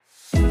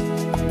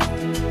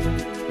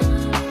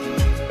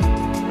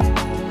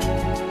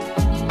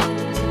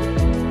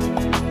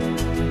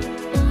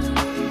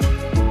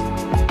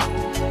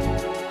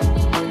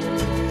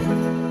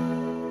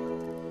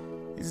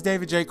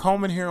David J.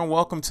 Coleman here, and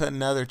welcome to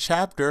another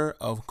chapter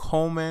of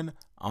Coleman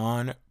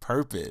on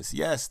Purpose.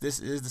 Yes, this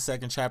is the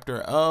second chapter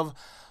of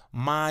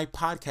my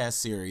podcast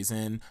series.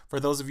 And for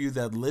those of you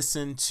that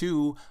listened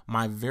to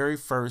my very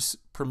first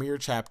premiere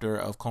chapter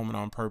of Coleman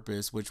on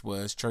Purpose, which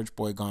was Church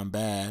Boy Gone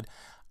Bad,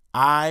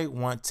 I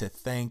want to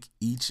thank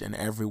each and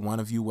every one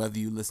of you, whether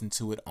you listen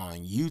to it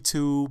on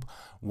YouTube,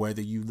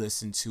 whether you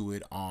listen to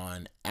it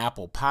on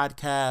Apple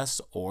Podcasts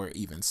or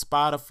even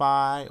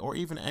Spotify or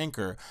even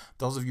Anchor.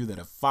 Those of you that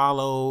have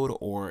followed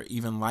or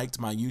even liked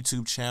my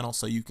YouTube channel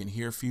so you can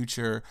hear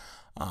future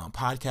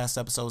podcast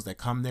episodes that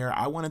come there.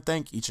 I want to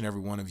thank each and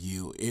every one of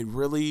you. It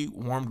really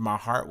warmed my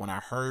heart when I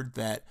heard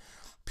that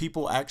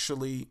people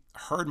actually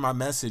heard my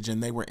message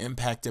and they were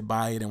impacted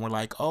by it and were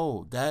like,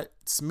 oh,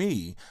 that's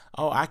me.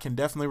 Oh, I can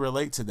definitely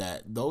relate to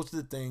that. Those are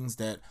the things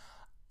that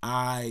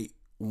I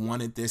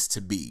wanted this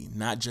to be,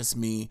 not just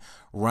me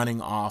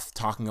running off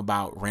talking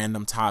about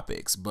random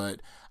topics,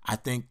 but I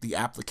think the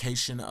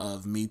application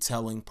of me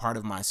telling part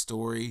of my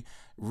story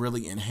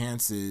really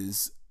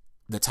enhances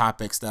the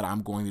topics that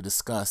I'm going to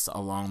discuss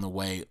along the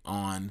way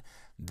on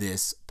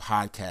this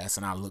podcast.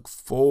 And I look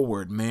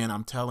forward, man,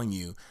 I'm telling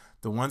you,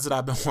 the ones that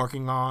I've been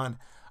working on,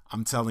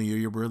 I'm telling you,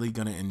 you're really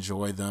going to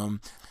enjoy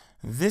them.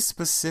 This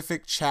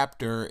specific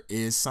chapter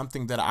is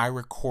something that I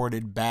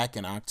recorded back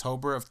in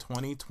October of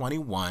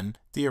 2021.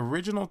 The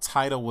original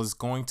title was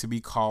going to be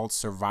called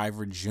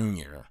Survivor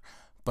Junior,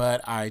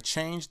 but I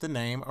changed the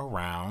name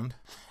around.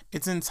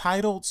 It's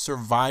entitled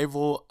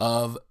Survival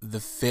of the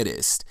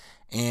Fittest,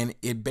 and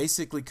it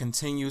basically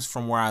continues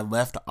from where I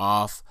left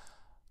off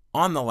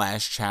on the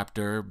last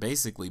chapter,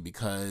 basically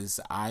because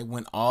I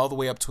went all the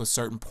way up to a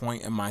certain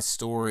point in my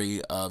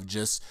story of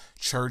just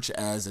church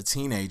as a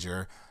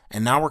teenager.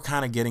 And now we're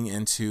kind of getting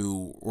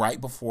into right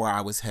before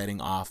I was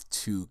heading off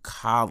to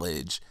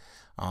college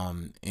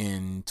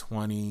in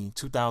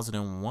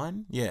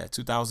 2001. Yeah,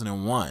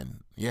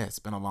 2001. Yeah, it's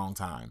been a long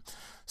time.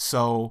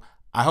 So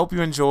I hope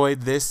you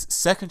enjoyed this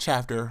second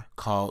chapter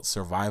called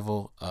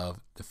Survival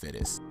of the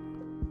Fittest.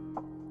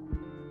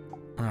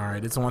 All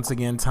right, it's once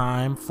again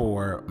time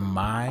for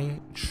My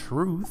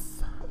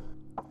Truth.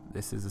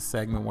 This is a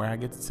segment where I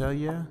get to tell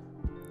you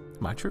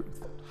my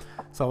truth.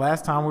 So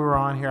last time we were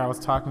on here, I was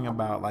talking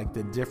about like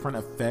the different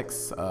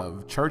effects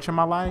of church in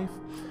my life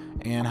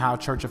and how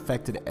church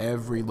affected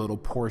every little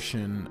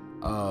portion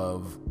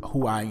of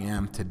who I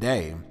am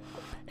today.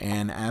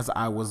 And as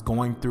I was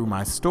going through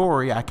my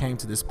story, I came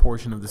to this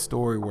portion of the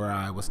story where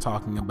I was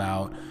talking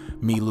about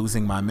me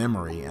losing my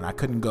memory, and I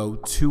couldn't go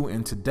too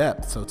into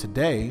depth. So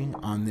today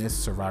on this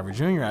Survivor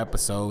Junior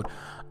episode,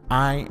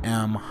 I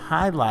am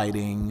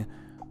highlighting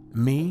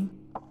me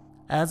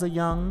as a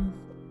young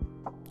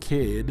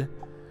kid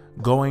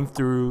going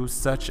through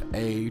such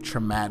a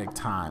traumatic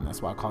time.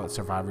 That's why I call it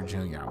Survivor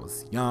Junior. I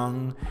was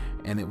young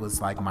and it was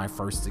like my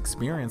first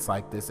experience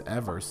like this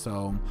ever.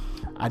 So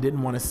I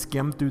didn't want to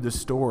skim through the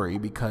story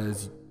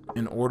because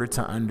in order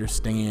to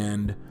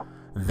understand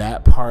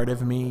that part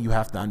of me, you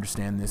have to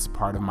understand this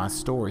part of my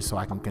story so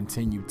I can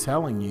continue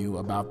telling you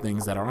about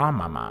things that are on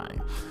my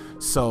mind.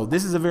 So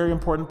this is a very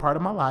important part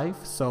of my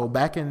life. So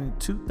back in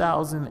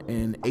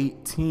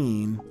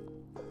 2018,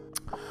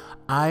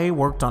 I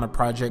worked on a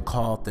project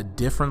called The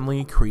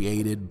Differently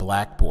Created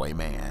Black Boy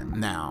Man.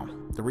 Now,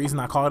 the reason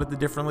I called it The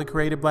Differently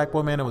Created Black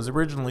Boy Man, it was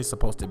originally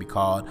supposed to be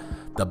called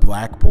The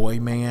Black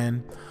Boy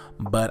Man,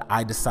 but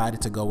I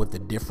decided to go with The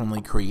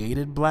Differently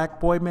Created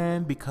Black Boy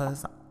Man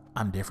because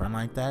I'm different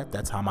like that.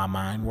 That's how my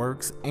mind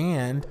works.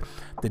 And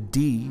the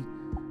D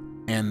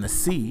and the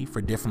C for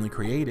Differently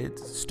Created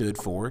stood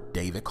for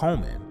David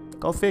Coleman.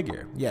 Go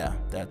figure. Yeah,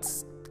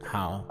 that's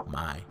how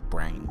my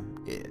brain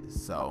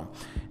is. So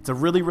it's a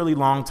really, really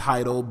long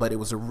title, but it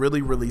was a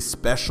really, really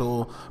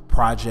special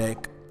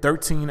project,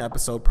 13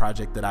 episode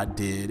project that I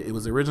did. It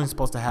was originally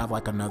supposed to have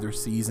like another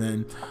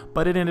season,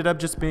 but it ended up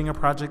just being a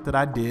project that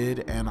I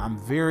did, and I'm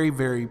very,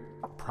 very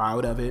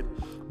proud of it.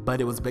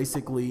 But it was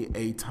basically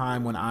a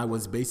time when I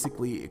was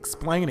basically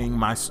explaining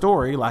my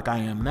story like I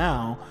am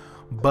now,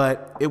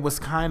 but it was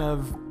kind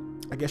of,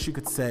 I guess you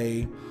could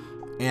say,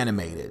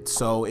 animated.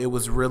 So it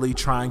was really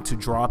trying to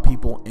draw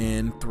people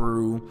in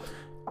through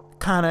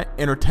kind of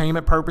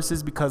entertainment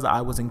purposes because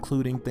I was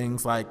including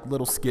things like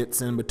little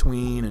skits in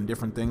between and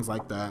different things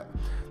like that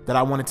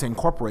I wanted to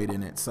incorporate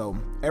in it. So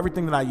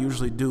everything that I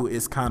usually do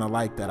is kind of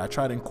like that. I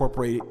try to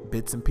incorporate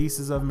bits and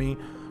pieces of me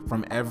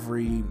from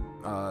every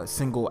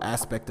single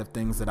aspect of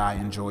things that I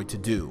enjoy to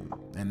do.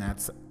 And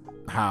that's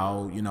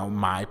how,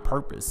 my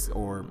purpose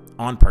or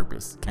on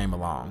purpose came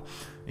along.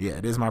 Yeah,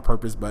 it is my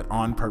purpose, but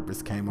on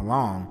purpose came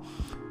along.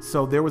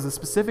 So there was a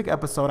specific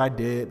episode I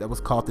did that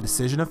was called The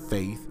Decision of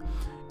Faith.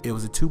 It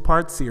was a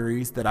 2-part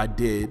series that I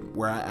did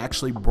where I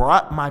actually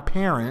brought my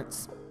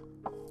parents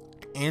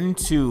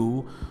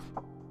into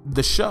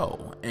the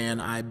show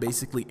and I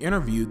basically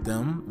interviewed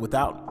them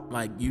without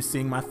like you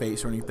seeing my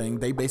face or anything.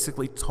 They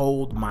basically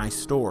told my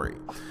story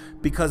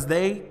because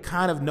they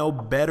kind of know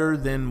better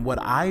than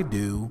what I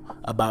do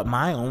about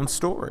my own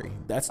story.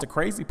 That's the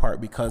crazy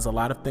part, because a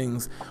lot of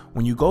things,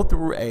 when you go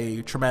through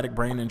a traumatic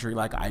brain injury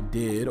like I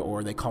did,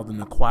 or they call it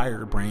an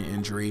acquired brain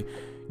injury,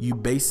 you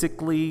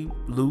basically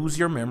lose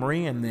your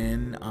memory, and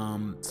then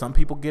some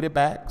people get it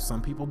back,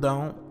 some people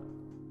don't.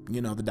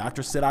 You know, the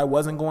doctor said I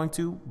wasn't going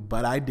to,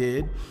 but I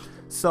did.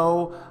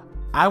 So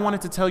I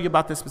wanted to tell you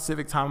about this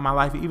specific time in my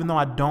life, even though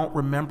I don't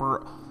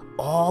remember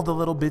all the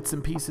little bits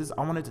and pieces.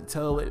 I wanted to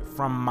tell it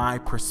from my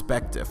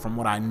perspective, from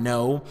what I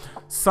know.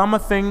 Some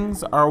of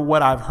things are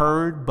what I've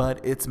heard, but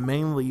it's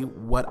mainly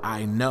what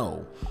I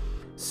know.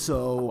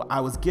 So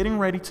I was getting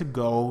ready to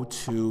go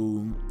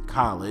to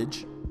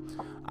college.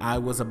 I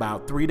was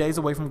about 3 days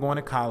away from going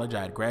to college.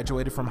 I had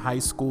graduated from high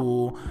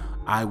school.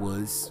 I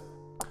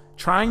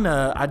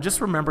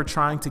just remember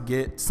trying to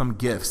get some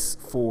gifts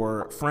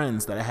for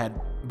friends that I had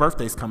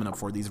birthdays coming up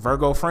for, these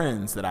Virgo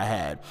friends that I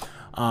had.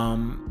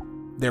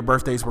 Their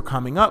birthdays were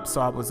coming up, so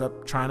I was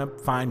up trying to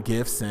find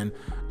gifts, and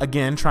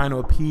again, trying to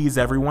appease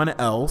everyone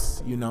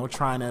else, you know,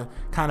 trying to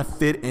kind of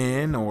fit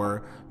in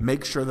or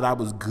make sure that I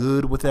was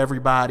good with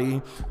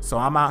everybody. So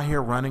I'm out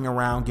here running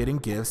around getting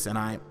gifts, and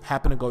I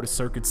happen to go to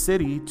Circuit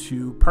City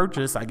to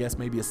purchase, I guess,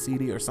 maybe a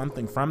CD or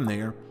something from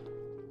there.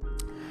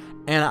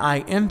 And I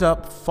end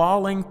up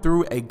falling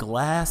through a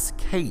glass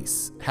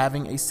case,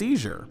 having a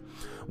seizure,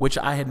 which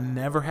I had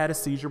never had a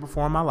seizure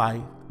before in my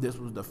life. This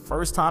was the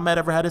first time I'd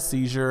ever had a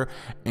seizure,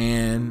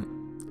 and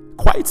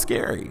quite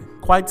scary.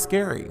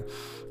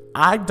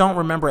 I don't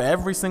remember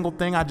every single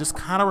thing. I just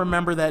kind of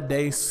remember that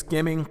day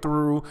skimming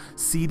through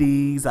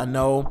CDs.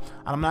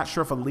 I'm not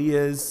sure if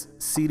Aaliyah's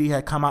CD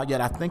had come out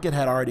yet. I think it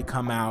had already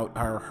come out.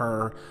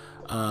 Her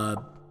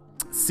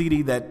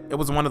CD, that it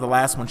was one of the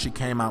last ones she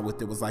came out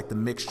with. It was like the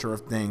mixture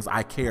of things.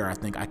 I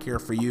Care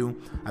For You.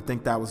 I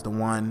think that was the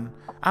one.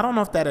 I don't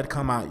know if that had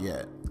come out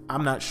yet.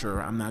 I'm not sure.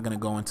 I'm not going to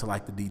go into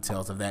like the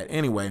details of that.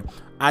 Anyway,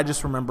 I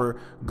just remember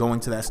going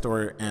to that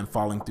store and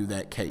falling through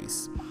that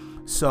case.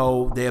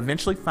 So they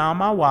eventually found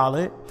my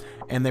wallet,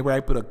 and they were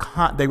able to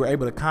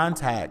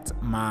contact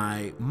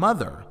my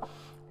mother,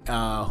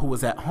 who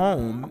was at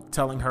home,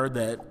 telling her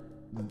that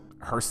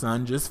her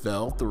son just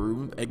fell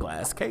through a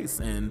glass case,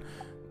 and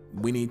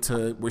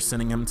we're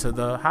sending him to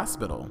the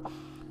hospital.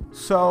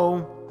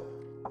 So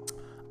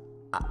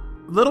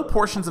little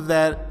portions of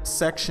that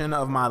section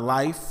of my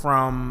life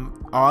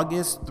from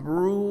August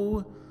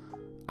through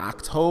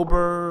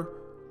October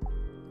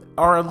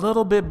are a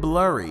little bit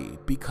blurry,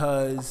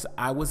 because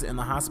I was in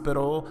the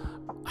hospital,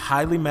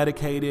 highly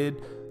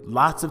medicated,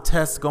 lots of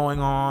tests going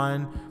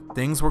on,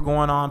 things were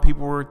going on,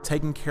 people were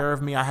taking care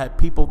of me. I had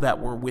people that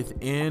were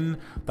within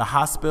the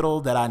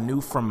hospital that I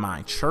knew from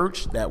my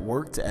church that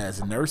worked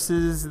as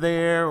nurses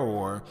there,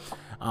 or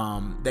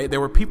there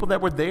were people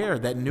that were there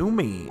that knew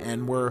me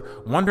and were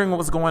wondering what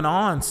was going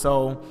on.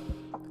 So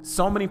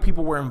many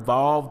people were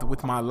involved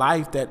with my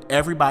life that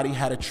everybody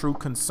had a true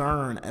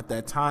concern at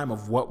that time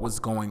of what was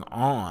going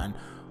on.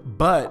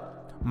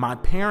 But my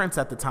parents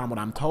at the time, what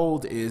I'm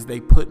told is they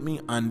put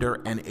me under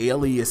an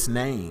alias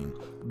name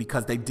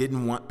because they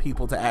didn't want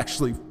people to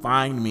actually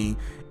find me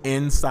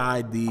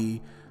inside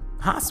the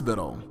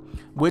hospital,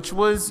 which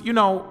was,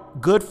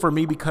 good for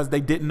me, because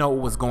they didn't know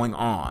what was going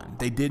on.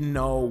 They didn't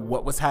know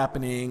what was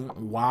happening,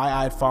 why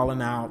I'd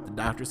fallen out. The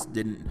doctors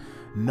didn't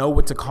know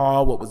what to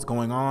call, what was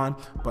going on,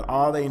 but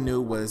all they knew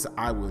was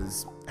I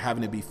was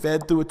having to be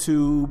fed through a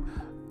tube.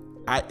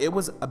 It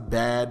was a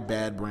bad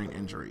brain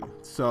injury.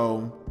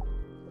 So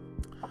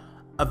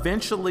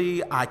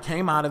eventually I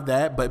came out of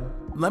that, but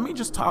let me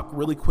just talk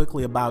really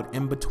quickly about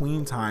in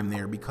between time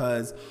there,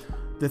 because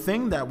the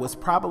thing that was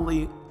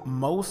probably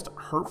most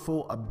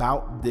hurtful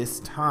about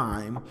this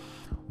time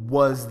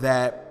was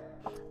that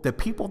the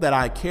people that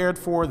I cared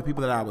for, the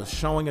people that I was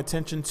showing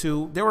attention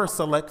to, there were a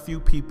select few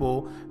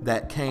people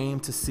that came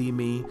to see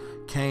me,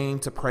 came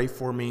to pray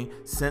for me,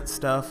 sent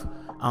stuff.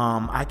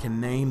 I can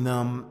name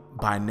them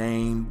by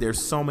name.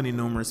 There's so many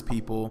numerous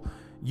people.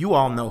 You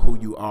all know who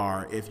you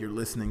are if you're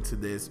listening to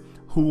this,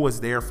 who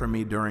was there for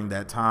me during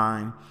that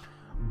time.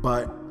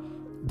 But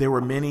there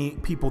were many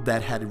people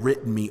that had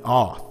written me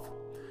off.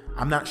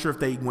 I'm not sure if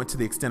they went to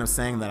the extent of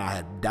saying that I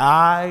had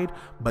died,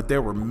 but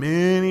there were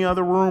many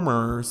other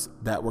rumors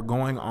that were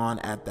going on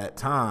at that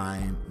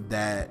time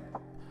that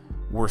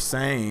were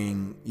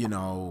saying,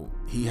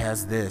 he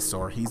has this,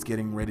 or he's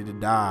getting ready to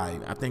die.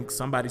 I think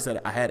somebody said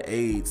I had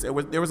AIDS. There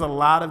was a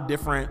lot of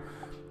different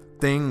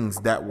things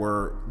that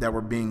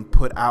were being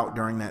put out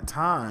during that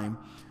time,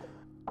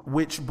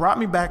 which brought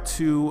me back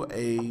to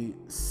a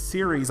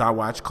series I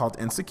watched called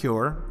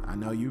Insecure. I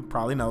know you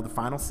probably know the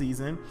final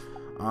season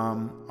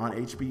on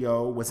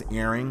HBO was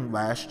airing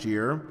last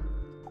year.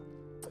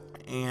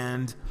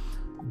 And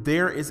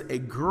there is a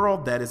girl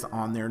that is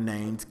on there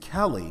named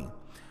Kelly.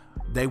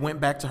 They went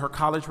back to her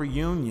college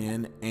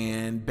reunion,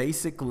 and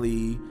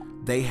basically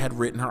they had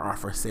written her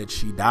off or said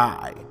she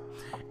died.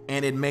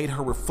 And it made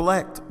her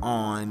reflect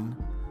on,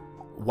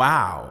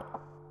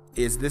 wow,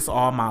 is this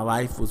all my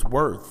life was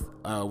worth?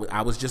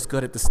 I was just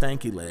good at the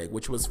stanky leg,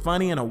 which was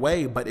funny in a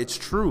way, but it's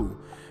true.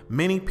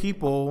 Many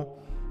people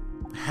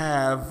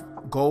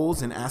have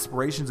goals and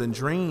aspirations and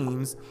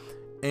dreams,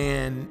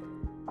 and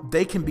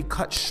they can be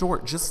cut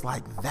short just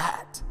like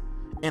that.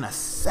 In a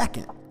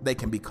second, they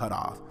can be cut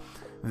off.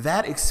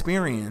 That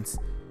experience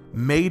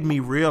made me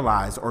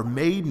realize, or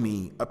made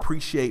me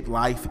appreciate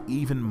life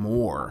even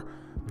more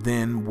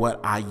than what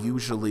I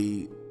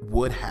usually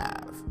would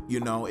have.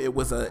 It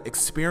was an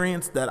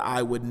experience that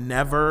I would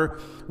never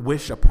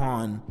wish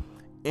upon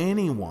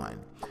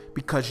anyone,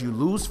 because you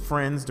lose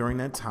friends during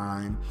that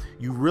time.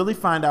 You really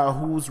find out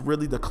who's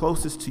really the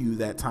closest to you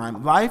that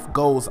time. Life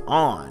goes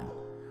on.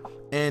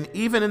 And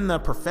even in the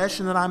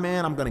profession that I'm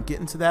in, I'm going to get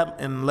into that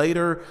in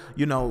later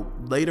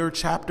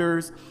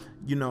chapters.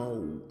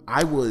 I'm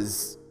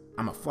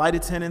a flight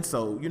attendant.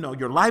 So,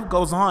 your life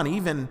goes on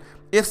even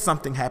if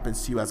something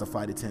happens to you as a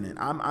flight attendant.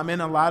 I'm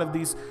in a lot of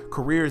these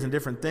careers and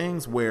different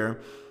things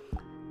where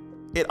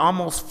it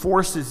almost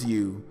forces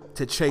you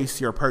to chase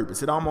your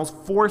purpose. It almost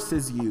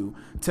forces you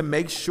to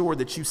make sure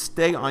that you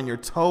stay on your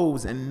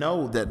toes and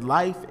know that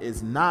life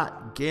is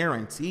not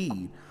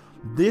guaranteed.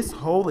 This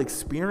whole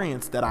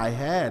experience that I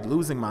had,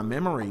 losing my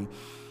memory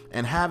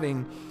and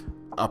having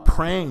a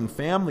praying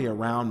family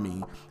around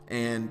me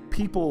and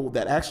people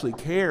that actually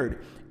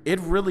cared, it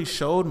really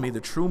showed me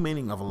the true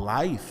meaning of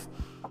life.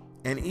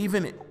 And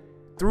even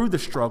through the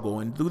struggle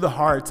and through the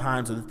hard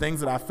times, or the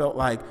things that I felt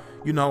like,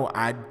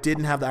 I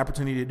didn't have the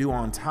opportunity to do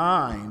on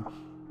time,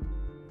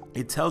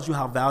 it tells you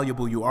how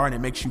valuable you are, and it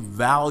makes you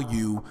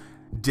value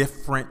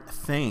different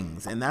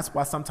things. And that's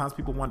why sometimes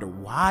people wonder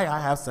why I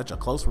have such a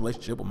close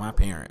relationship with my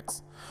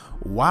parents,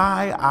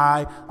 why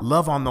I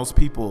love on those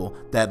people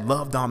that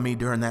loved on me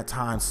during that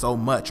time so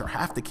much, or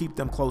have to keep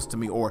them close to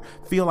me, or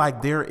feel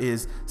like there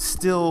is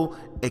still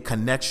a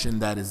connection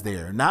that is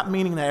there. Not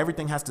meaning that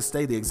everything has to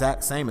stay the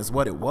exact same as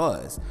what it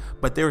was,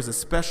 but there is a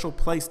special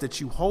place that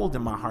you hold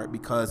in my heart,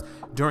 because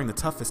during the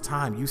toughest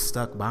time, you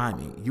stuck by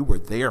me. You were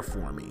there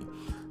for me.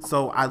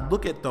 So I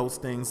look at those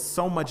things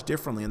so much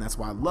differently, and that's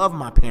why I love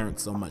my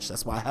parents so much.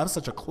 That's why I have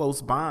such a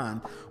close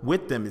bond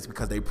with them, is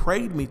because they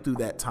prayed me through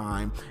that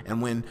time.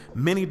 And when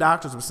many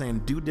doctors were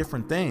saying do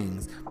different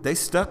things, they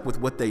stuck with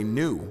what they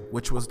knew,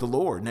 which was the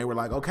Lord. And they were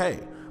like,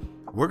 okay,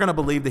 we're going to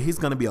believe that he's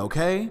going to be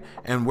okay,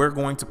 and we're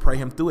going to pray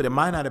him through it. It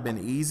might not have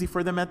been easy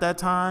for them at that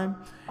time.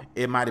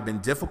 It might have been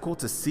difficult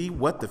to see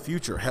what the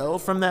future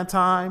held from that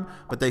time,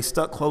 but they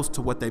stuck close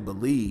to what they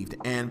believed.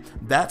 And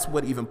that's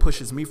what even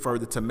pushes me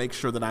further to make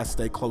sure that I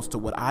stay close to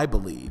what I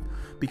believe.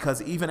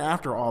 Because even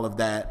after all of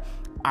that,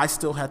 I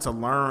still had to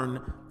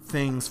learn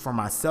things for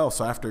myself.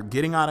 So after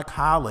getting out of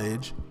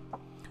college,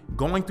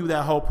 going through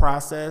that whole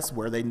process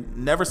where they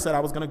never said I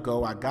was going to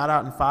go, I got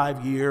out in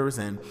 5 years,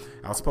 and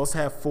I was supposed to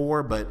have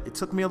 4, but it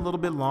took me a little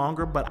bit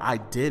longer, but I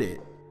did it.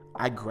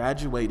 I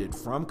graduated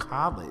from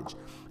college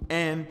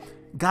and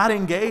got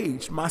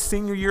engaged my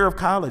senior year of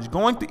college.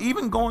 Going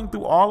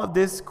through all of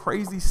this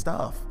crazy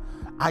stuff,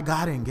 I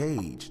got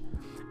engaged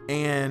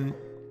and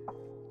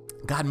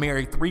got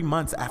married 3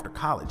 months after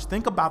college.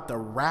 Think about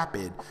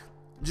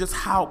just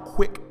how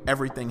quick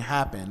everything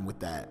happened with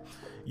that.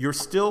 You're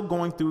still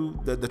going through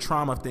the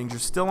trauma of things. You're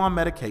still on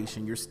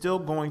medication. You're still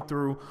going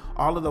through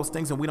all of those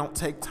things, and we don't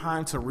take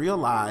time to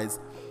realize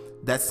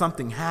that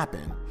something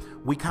happened.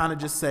 We kind of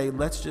just say,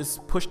 let's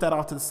just push that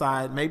off to the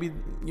side. Maybe,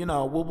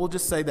 we'll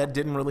just say that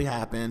didn't really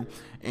happen,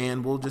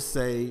 and we'll just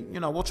say,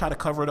 we'll try to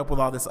cover it up with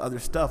all this other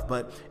stuff.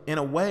 But in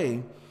a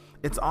way,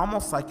 it's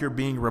almost like you're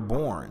being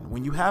reborn.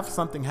 When you have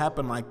something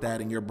happen like that,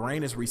 and your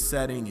brain is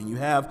resetting, and you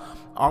have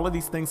all of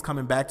these things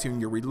coming back to you,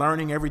 and you're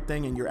relearning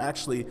everything, and you're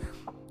actually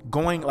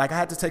going, like I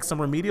had to take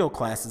some remedial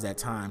classes at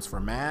times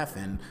for math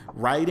and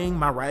writing.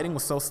 My writing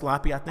was so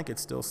sloppy. I think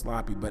it's still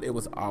sloppy, but it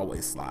was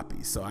always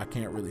sloppy. So I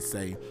can't really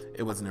say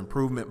it was an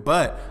improvement,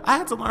 but I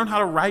had to learn how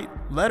to write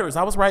letters.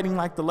 I was writing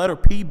like the letter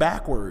P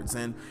backwards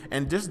and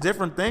just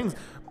different things.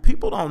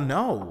 People don't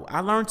know. I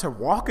learned to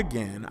walk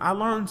again. I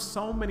learned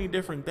so many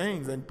different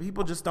things, and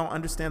people just don't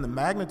understand the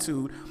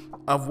magnitude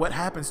of what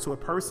happens to a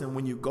person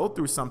when you go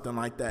through something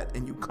like that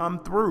and you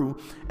come through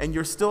and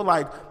you're still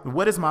like,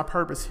 what is my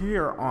purpose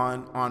here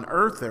on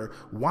earth? Or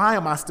why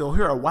am I still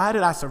here? Or why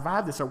did I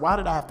survive this? Or why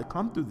did I have to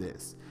come through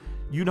this?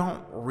 You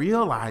don't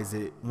realize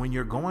it when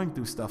you're going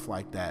through stuff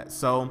like that.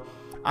 So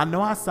I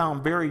know I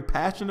sound very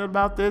passionate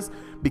about this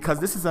because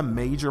this is a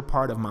major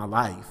part of my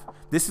life.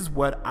 This is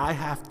what I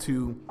have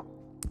to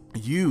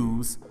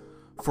use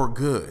for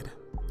good.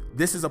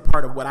 This is a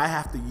part of what I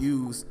have to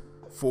use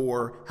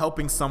for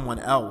helping someone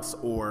else,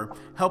 or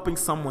helping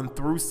someone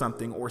through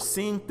something, or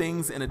seeing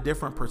things in a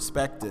different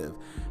perspective.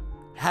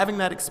 Having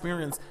that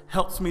experience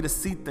helps me to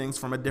see things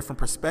from a different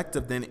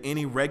perspective than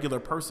any regular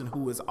person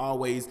who has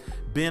always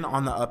been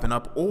on the up and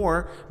up,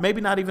 or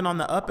maybe not even on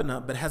the up and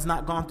up, but has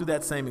not gone through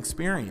that same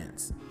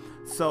experience.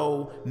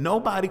 So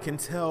nobody can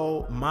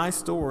tell my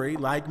story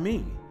like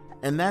me.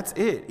 And that's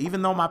it.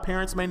 Even though my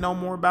parents may know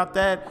more about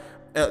that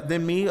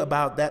than me,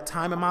 about that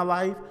time in my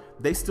life,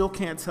 they still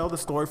can't tell the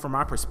story from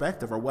my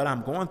perspective, or what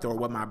I'm going through, or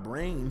what my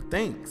brain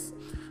thinks.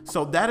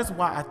 So that is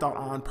why I thought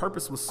On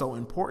Purpose was so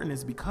important,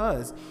 is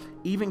because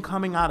even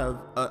coming out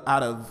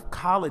of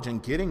college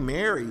and getting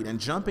married and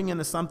jumping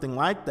into something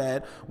like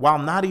that while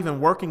not even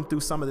working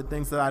through some of the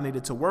things that I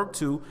needed to work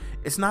to,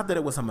 it's not that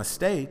it was a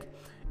mistake.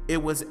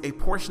 It was a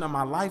portion of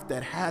my life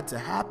that had to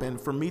happen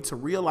for me to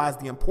realize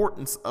the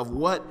importance of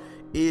what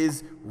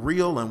is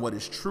real and what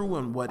is true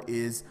and what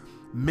is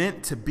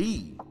meant to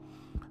be.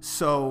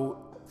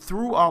 So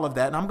through all of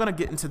that, and I'm going to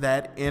get into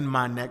that in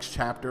my next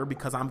chapter,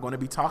 because I'm going to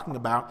be talking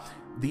about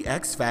the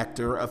X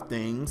factor of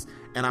things.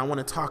 And I want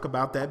to talk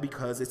about that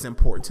because it's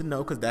important to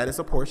know, because that is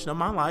a portion of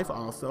my life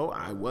also.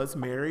 I was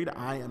married.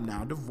 I am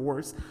now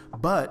divorced.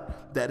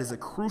 But that is a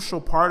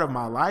crucial part of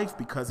my life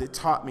because it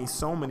taught me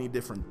so many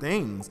different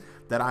things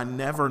that I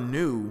never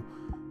knew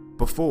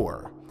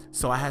before.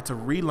 So I had to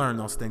relearn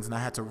those things, and I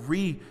had to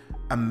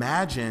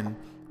reimagine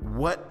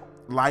what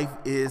life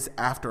is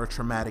after a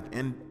traumatic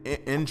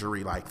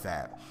injury like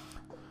that.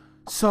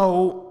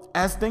 So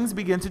as things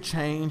begin to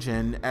change,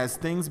 and as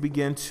I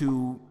began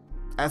to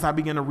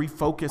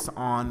refocus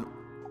on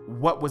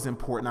what was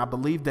important, I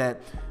believe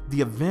that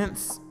the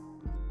events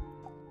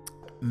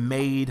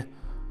made,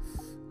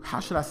 how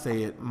should I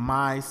say it,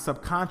 my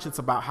subconscious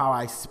about how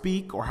I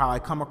speak or how I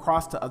come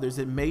across to others,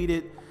 it made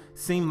it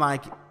seem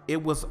like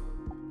it was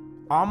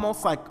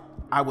almost like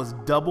I was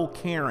double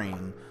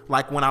caring,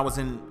 like when I was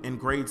in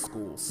grade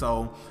school.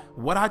 So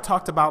what I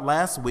talked about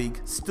last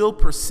week still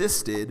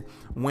persisted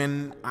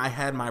when I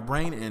had my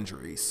brain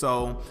injury.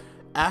 So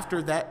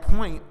after that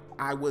point,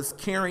 I was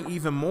caring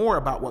even more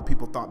about what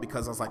people thought,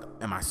 because I was like,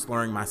 am I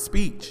slurring my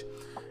speech?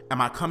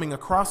 Am I coming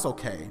across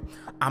okay?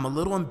 I'm a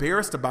little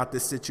embarrassed about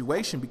this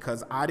situation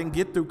because I didn't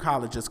get through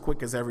college as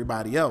quick as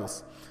everybody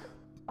else.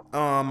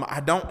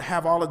 I don't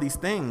have all of these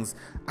things.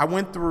 I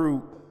went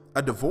through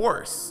a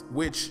divorce,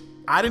 which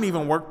I didn't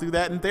even work through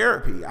that in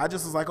therapy. I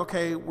just was like,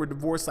 okay, we're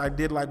divorced. I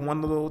did like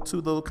two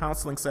little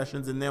counseling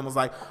sessions, and then was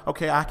like,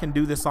 okay, I can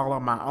do this all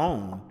on my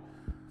own.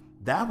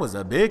 That was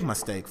a big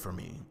mistake for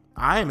me.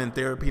 I am in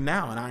therapy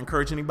now, and I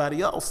encourage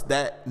anybody else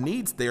that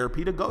needs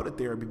therapy to go to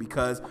therapy,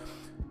 because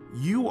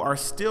I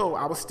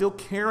was still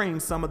carrying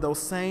some of those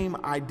same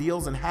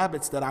ideals and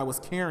habits that I was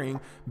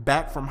carrying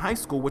back from high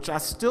school, which I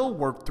still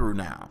work through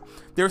now.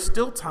 There's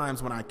still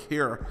times when I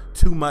care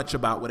too much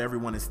about what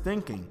everyone is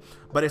thinking,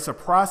 but it's a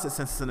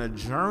process, it's a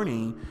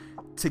journey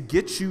to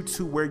get you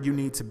to where you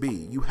need to be.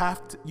 You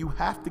have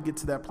to get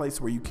to that place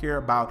where you care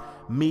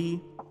about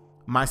me,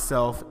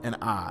 myself, and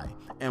I,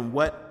 and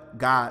what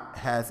God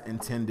has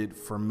intended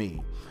for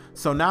me.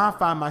 So now I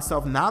find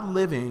myself not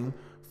living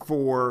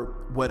for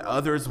what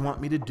others want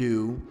me to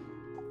do,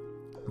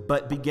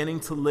 but beginning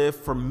to live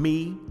for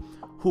me,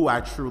 who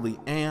I truly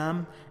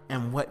am,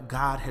 and what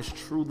God has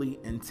truly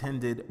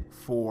intended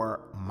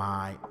for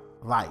my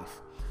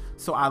life.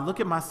 So I look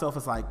at myself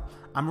as like,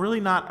 I'm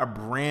really not a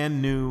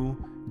brand new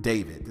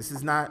David. This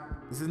is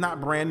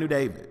not brand new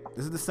David.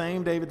 This is the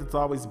same David that's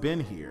always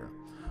been here.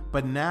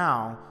 But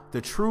now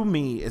the true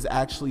me is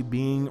actually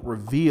being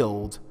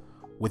revealed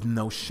with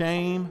no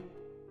shame,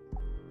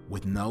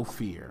 with no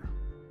fear.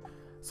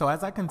 So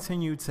as I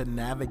continue to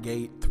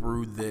navigate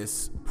through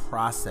this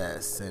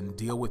process and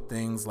deal with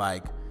things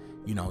like,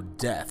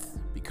 death,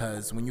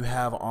 because when you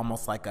have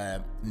almost like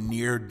a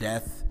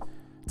near-death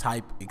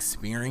type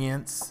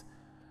experience,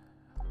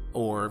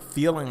 or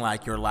feeling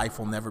like your life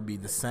will never be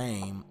the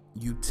same,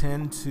 you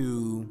tend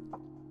to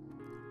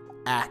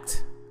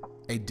act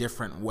a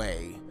different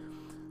way.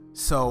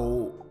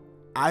 So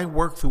I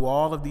work through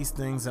all of these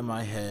things in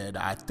my head.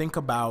 I think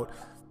about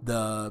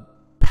the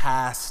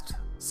past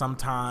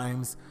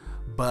sometimes,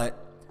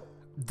 but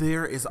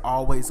there is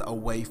always a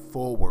way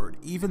forward.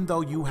 Even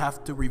though you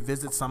have to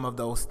revisit some of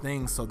those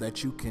things so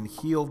that you can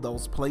heal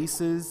those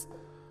places,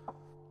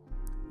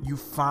 you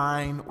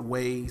find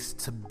ways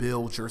to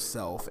build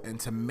yourself and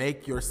to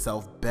make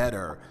yourself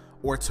better,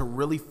 or to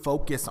really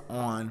focus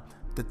on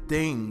the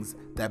things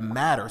that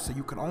matter. So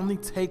you can only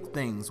take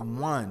things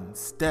one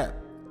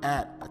step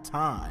at a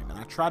time. And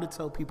I try to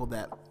tell people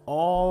that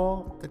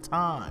all the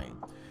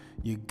time.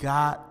 You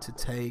got to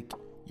take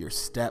your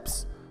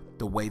steps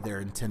the way they're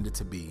intended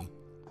to be.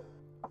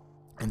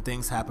 And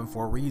things happen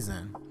for a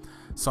reason.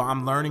 So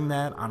I'm learning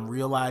that. I'm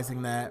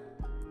realizing that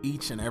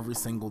each and every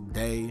single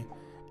day.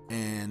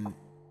 And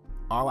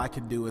all I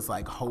can do is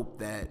hope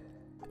that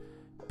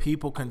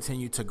people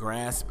continue to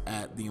grasp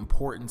at the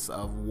importance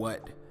of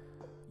what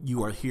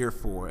you are here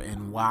for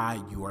and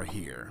why you are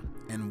here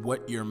and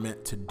what you're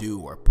meant to do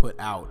or put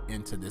out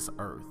into this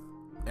earth.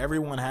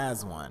 Everyone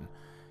has one.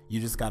 You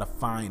just got to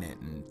find it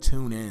and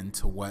tune in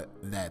to what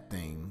that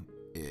thing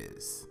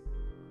is.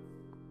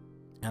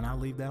 And I'll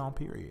leave that on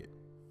period.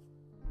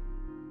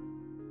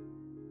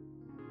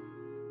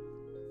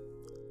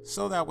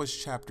 So that was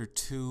chapter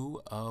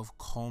 2 of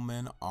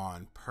Coleman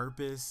on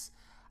Purpose.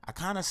 I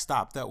kind of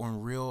stopped that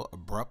one real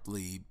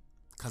abruptly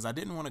because I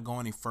didn't want to go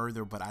any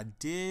further, but I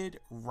did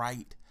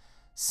write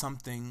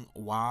something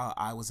while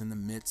I was in the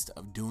midst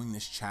of doing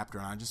this chapter,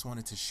 and I just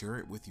wanted to share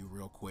it with you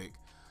real quick.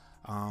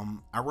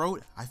 I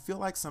wrote, I feel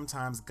like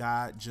sometimes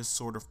God just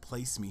sort of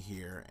placed me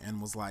here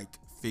and was like,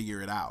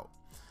 figure it out.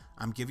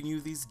 I'm giving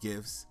you these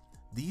gifts.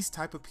 These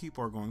type of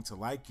people are going to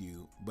like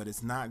you, but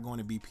it's not going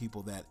to be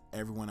people that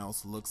everyone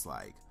else looks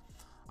like.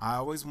 I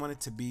always wanted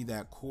to be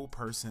that cool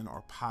person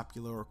or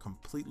popular or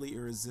completely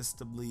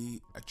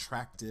irresistibly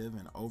attractive,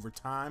 and over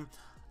time,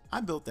 I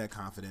built that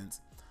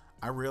confidence.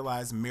 I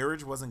realized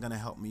marriage wasn't going to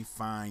help me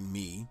find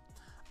me.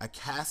 A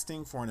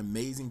casting for an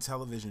amazing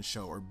television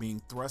show or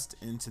being thrust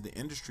into the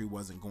industry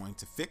wasn't going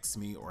to fix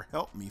me or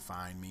help me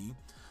find me.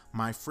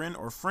 My friend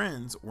or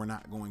friends were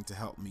not going to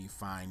help me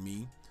find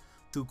me.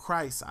 Through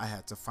Christ, I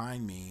had to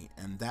find me,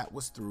 and that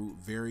was through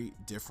very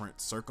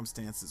different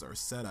circumstances or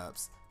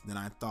setups than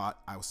I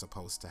thought I was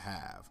supposed to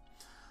have.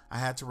 I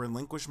had to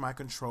relinquish my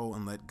control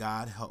and let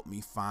God help me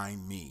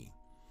find me.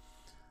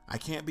 I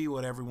can't be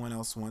what everyone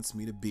else wants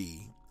me to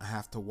be. I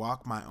have to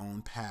walk my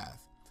own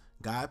path.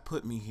 God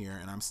put me here,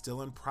 and I'm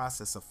still in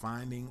process of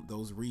finding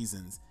those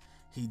reasons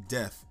He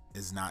deaf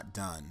is not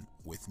done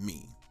with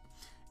me.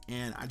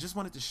 And I just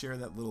wanted to share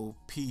that little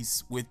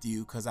piece with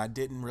you because I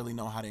didn't really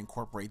know how to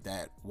incorporate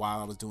that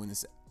while I was doing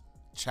this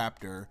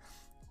chapter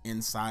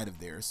inside of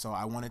there. So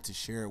I wanted to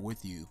share it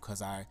with you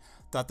because I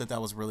thought that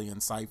that was really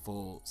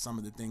insightful. Some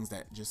of the things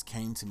that just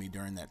came to me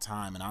during that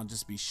time, and I'll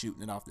just be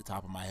shooting it off the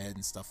top of my head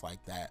and stuff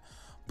like that.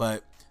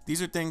 But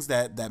these are things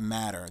that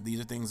matter. These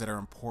are things that are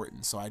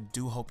important. So I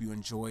do hope you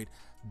enjoyed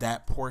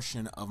that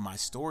portion of my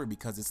story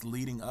because it's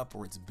leading up,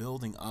 or it's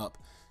building up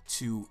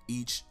to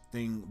each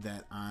thing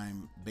that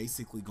I'm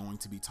basically going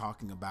to be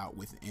talking about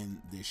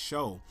within this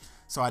show.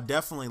 So I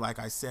definitely, like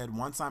I said,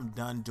 once I'm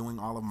done doing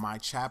all of my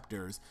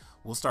chapters,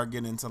 we'll start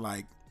getting into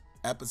like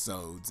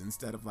episodes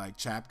instead of like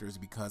chapters,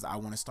 because I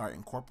want to start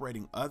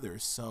incorporating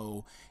others.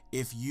 So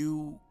if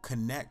you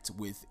connect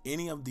with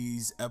any of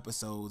these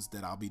episodes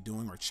that I'll be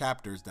doing or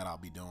chapters that I'll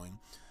be doing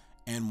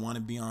and want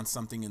to be on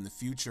something in the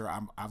future,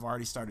 I've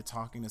already started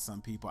talking to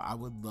some people. I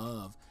would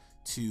love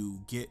to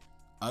get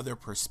other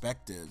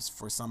perspectives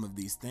for some of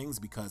these things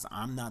because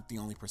I'm not the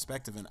only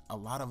perspective, and a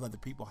lot of other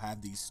people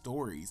have these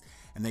stories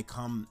and they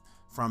come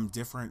from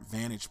different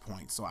vantage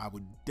points. So I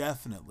would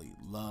definitely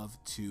love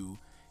to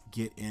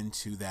get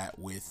into that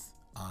with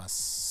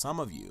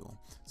some of you.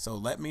 So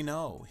let me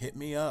know, hit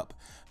me up.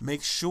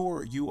 Make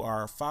sure you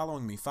are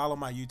following me. Follow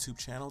my YouTube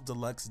channel,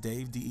 Deluxe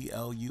Dave,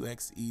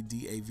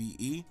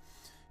 DeluxeDave.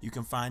 You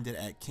can find it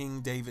at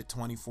King David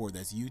 24.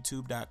 That's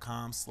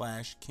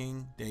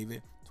youtube.com/King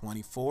David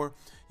 24.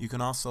 You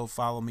can also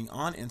follow me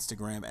on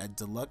Instagram at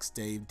Deluxe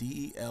Dave,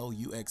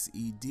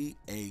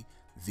 DeluxeDave.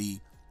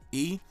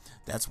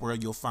 That's where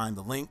you'll find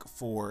the link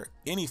for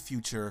any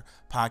future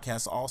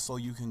podcasts. Also,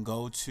 you can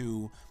go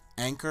to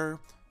Anchor,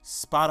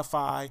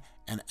 Spotify,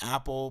 and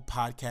Apple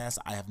Podcasts.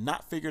 I have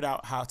not figured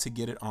out how to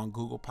get it on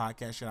Google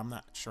Podcasts yet. I'm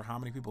not sure how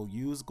many people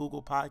use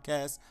Google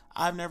Podcasts.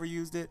 I've never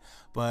used it,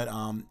 but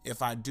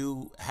if I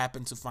do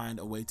happen to find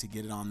a way to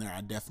get it on there,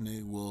 I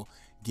definitely will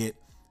get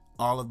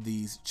all of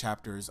these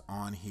chapters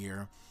on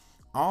here.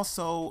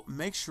 Also,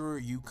 make sure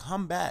you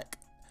come back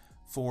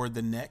for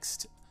the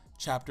next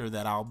chapter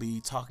that I'll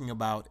be talking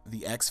about,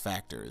 the X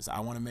Factors. I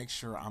want to make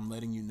sure I'm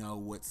letting you know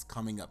what's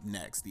coming up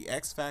next. The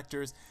X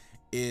Factors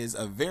is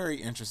a very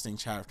interesting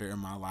chapter in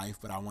my life,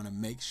 but I want to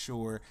make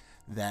sure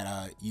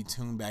that you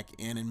tune back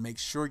in and make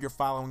sure you're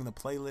following the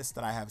playlist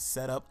that I have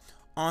set up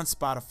on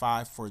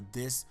Spotify for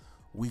this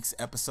week's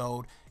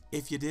episode.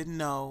 If you didn't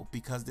know,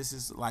 because this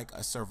is like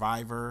a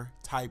survivor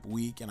type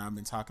week and I've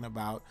been talking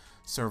about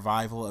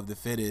survival of the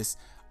fittest,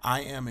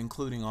 I am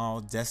including all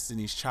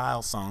Destiny's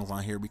Child songs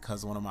on here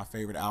because one of my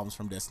favorite albums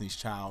from Destiny's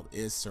Child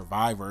is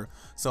Survivor.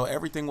 So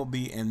everything will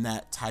be in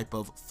that type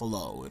of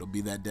flow. It'll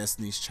be that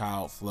Destiny's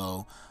Child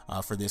flow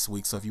for this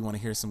week. So if you want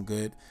to hear some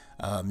good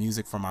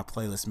music from my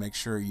playlist, make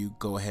sure you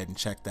go ahead and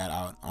check that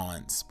out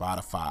on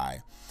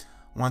Spotify.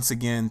 Once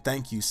again,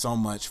 thank you so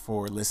much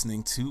for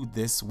listening to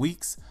this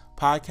week's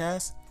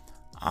podcast.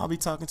 I'll be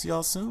talking to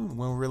y'all soon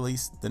when we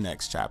release the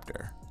next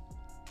chapter.